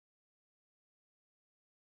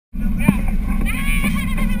Yo,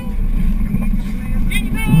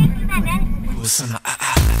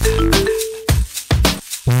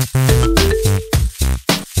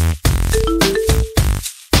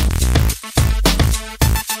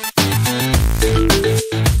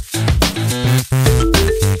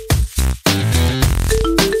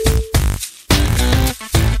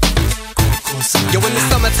 in the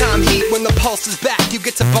summertime heat, when the pulse is back, you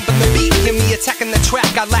get to bumping the beat, hear me attacking the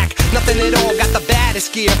track. I lack nothing at all, got the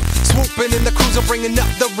baddest gear. Swooping in the cruiser, bringing up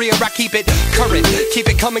the rear. I keep it current, keep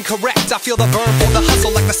it coming correct. I feel the burn for the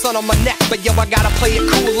hustle like the sun on my neck. But yo, I gotta play it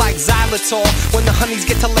cool like xylitol. When the honeys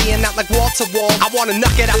get to laying out like wall to wall, I wanna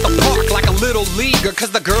knock it out the park like a little leaguer.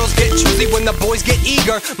 Cause the girls get choosy when the boys get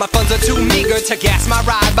eager. My funds are too meager to gas my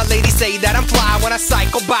ride, but ladies say that I'm fly when I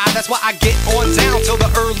cycle by. That's why I get on down till the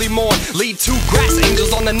early morn. Leave two grass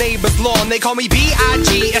angels on the neighbor's lawn. They call me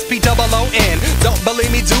B-I-G-S-P-O-O-N. Don't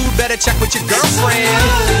believe me, dude, better check with your girlfriend.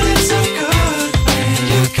 It's so good, man.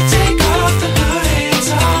 You can take off the hood,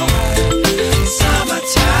 it's alright.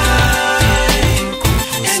 Summertime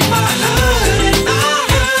in my hood, ain't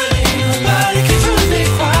nobody can do me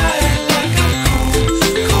quiet like a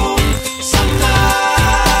cool summer.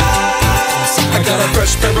 I got a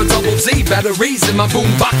fresh pair of double D batteries in my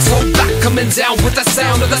boombox, hold back, coming down with the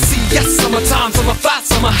sound of the sea. Yes, summertime, summer fly,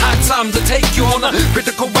 summer high, time to take you on a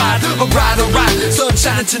critical ride, alright.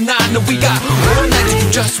 Sunshine tonight, and we got all night to do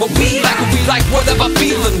just what we like whatever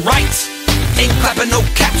feeling right. Ain't clapping no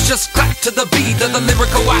caps, just clap to the beat of the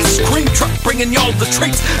lyrical ice cream truck, bringing y'all the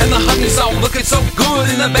treats. And the honey's all looking so good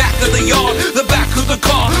in the back of the yard, the back of the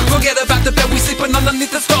car. Forget about the bed, we sleeping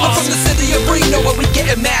underneath the stars. I'm from the city of Reno, where we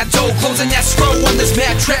getting mad dough, closing that stroll on this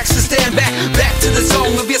mad tracks to stand back to the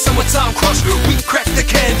zone of your summertime crush. We cracked the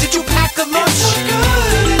can, did you pack a lunch?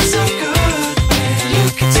 It's so good, man. You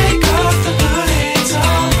can take off the hood, it's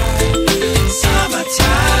alright.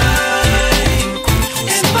 Summertime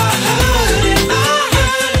in my hood, ain't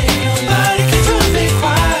nobody can do me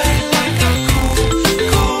quiet like a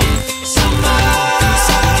cool summer.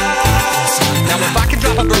 Now if I can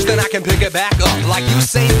drop a verse, then I can pick it back up. Like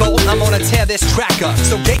Usain Bolt, I'm gonna tear this track up.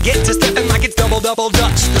 So get to stepping like it's double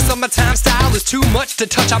Dutch. The summertime style is too much to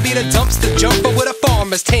touch. I'll be the dumpster jumper with a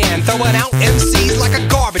farmer's tan, throwing out MCs like a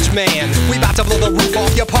garbage man. We about to blow the roof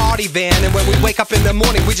off your party van, and when we wake up in the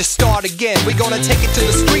morning, we just start again. We gonna take it to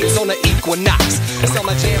the streets on the equinox.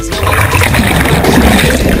 Summer jams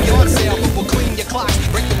yard sale, we'll clean your clocks,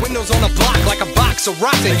 break the windows on the block like a box of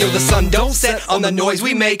rocks. And yo, the sun don't set on the noise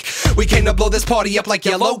we make. We came to blow this party up like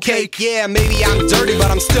yellow cake. Yeah, maybe I'm dirty,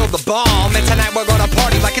 but I'm still the bomb. And tonight we're gonna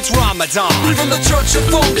party like it's Ramadan. From the Church of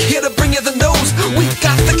Funk, here to bring you the news. We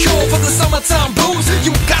got the cure for the summertime blues.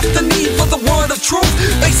 You got the need for the word of truth.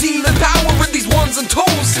 They healing power in these ones and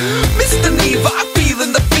twos. Mr. Neva, I feel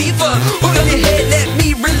in the beat.